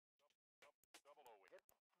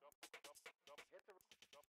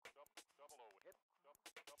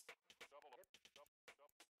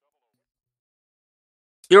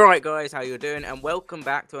You're right, guys, how you doing? And welcome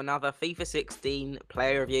back to another FIFA 16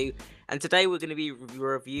 player review. And today we're going to be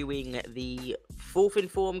reviewing the 4th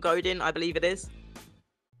inform Godin, I believe it is.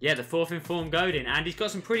 Yeah, the 4th inform Godin, and he's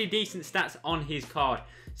got some pretty decent stats on his card.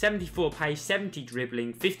 74 pace, 70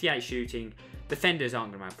 dribbling, 58 shooting. Defenders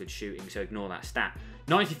aren't going to have good shooting, so ignore that stat.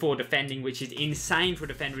 94 defending, which is insane for a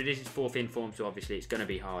defender. It is his 4th inform, so obviously it's going to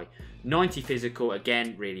be high. 90 physical,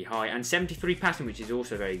 again, really high. And 73 passing, which is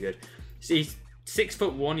also very good. So he's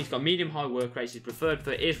 6'1", he's got medium-high work rates, his preferred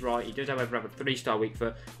foot is right, he does however have a 3-star weak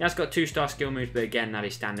foot, he has got 2-star skill moves, but again that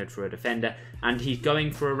is standard for a defender, and he's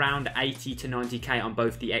going for around 80 to 90k on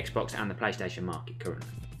both the Xbox and the PlayStation market currently.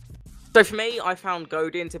 So for me, I found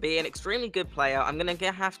Godin to be an extremely good player. I'm going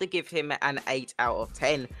to have to give him an 8 out of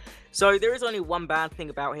 10. So there is only one bad thing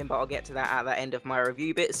about him, but I'll get to that at the end of my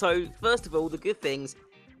review bit. So first of all, the good things.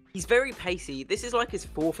 He's very pacey. This is like his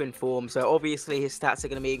 4th inform, so obviously his stats are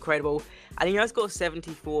going to be incredible. And he has got a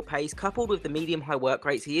 74 pace, coupled with the medium-high work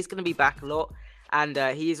rates. He is going to be back a lot, and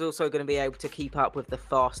he is also going to be able to keep up with the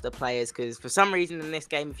faster players, because for some reason in this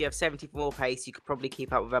game, if you have 74 pace, you could probably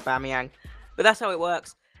keep up with Aubameyang. But that's how it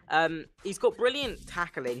works. He's got brilliant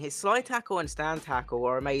tackling. His slide tackle and stand tackle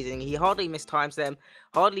are amazing. He hardly mistimes them,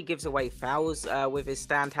 hardly gives away fouls with his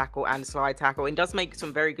stand tackle and slide tackle, and does make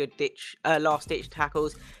some very good last-ditch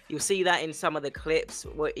tackles. You'll see that in some of the clips,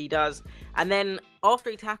 what he does. And then after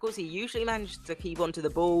he tackles, he usually manages to keep onto the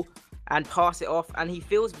ball and pass it off, and he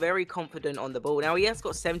feels very confident on the ball. Now, he has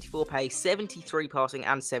got 74 pace, 73 passing,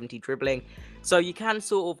 and 70 dribbling, so you can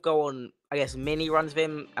sort of go on, I guess, mini runs of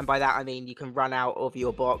him, and by that I mean you can run out of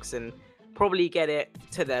your box and probably get it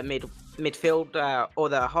to the midfield or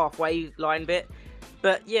the halfway line bit.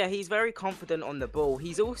 But yeah, he's very confident on the ball.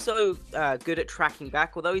 He's also good at tracking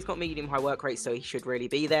back, although he's got medium-high work rate, so he should really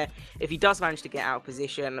be there. If he does manage to get out of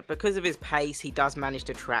position, because of his pace, he does manage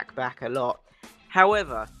to track back a lot.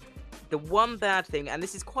 However, the one bad thing, and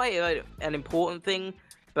this is quite an important thing,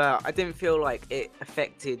 but I didn't feel like it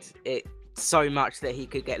affected it so much that he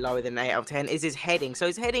could get lower than 8 out of 10, is his heading. So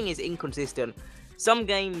his heading is inconsistent. Some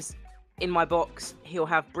games in my box, he'll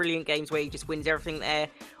have brilliant games where he just wins everything there.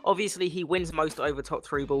 Obviously, he wins most over top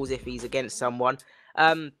through balls if he's against someone.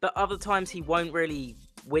 But other times, he won't really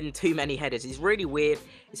win too many headers. He's really weird.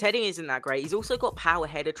 His heading isn't that great. He's also got power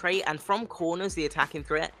header trait, and from corners, the attacking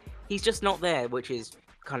threat, he's just not there, which is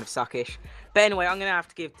kind of suckish. But anyway, I'm going to have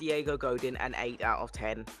to give Diego Godin an 8 out of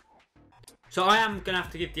 10. So I am going to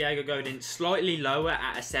have to give Diego Godin slightly lower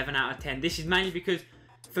at a 7 out of 10. This is mainly because,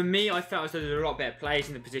 for me, I felt as though there were a lot better players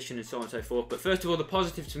in the position and so on and so forth. But first of all, the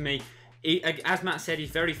positive to me, as Matt said,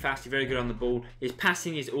 he's very fast, he's very good on the ball. His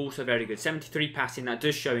passing is also very good. 73 passing, that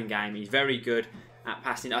does show in game. He's very good at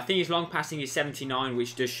passing. I think his long passing is 79,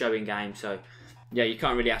 which does show in game. So yeah, you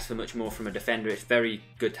can't really ask for much more from a defender. It's very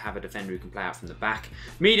good to have a defender who can play out from the back.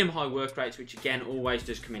 Medium-high work rates, which again always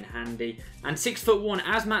does come in handy. And 6'1",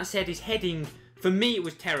 as Matt said, his heading, for me, it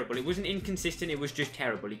was terrible. It wasn't inconsistent, it was just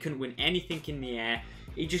terrible. He couldn't win anything in the air.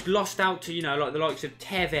 He just lost out to, you know, like the likes of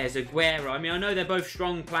Tevez, Aguero. I mean, I know they're both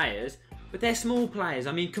strong players, but they're small players.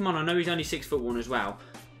 I mean, come on, I know he's only 6'1" as well.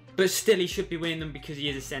 But still, he should be winning them because he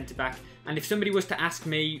is a centre-back. And if somebody was to ask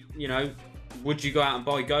me, you know, would you go out and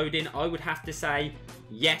buy Godin? I would have to say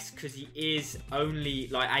yes, because he is only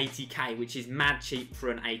like 80k, which is mad cheap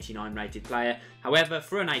for an 89 rated player. However,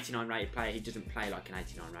 for an 89 rated player, he doesn't play like an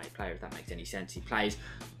 89 rated player, if that makes any sense. He plays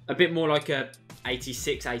a bit more like a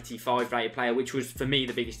 86, 85 rated player, which was, for me,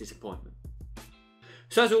 the biggest disappointment.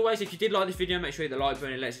 So as always, if you did like this video, make sure you hit the like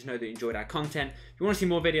button. It lets us know that you enjoyed our content. If you want to see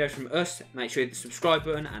more videos from us, make sure you hit the subscribe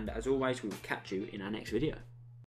button. And as always, we will catch you in our next video.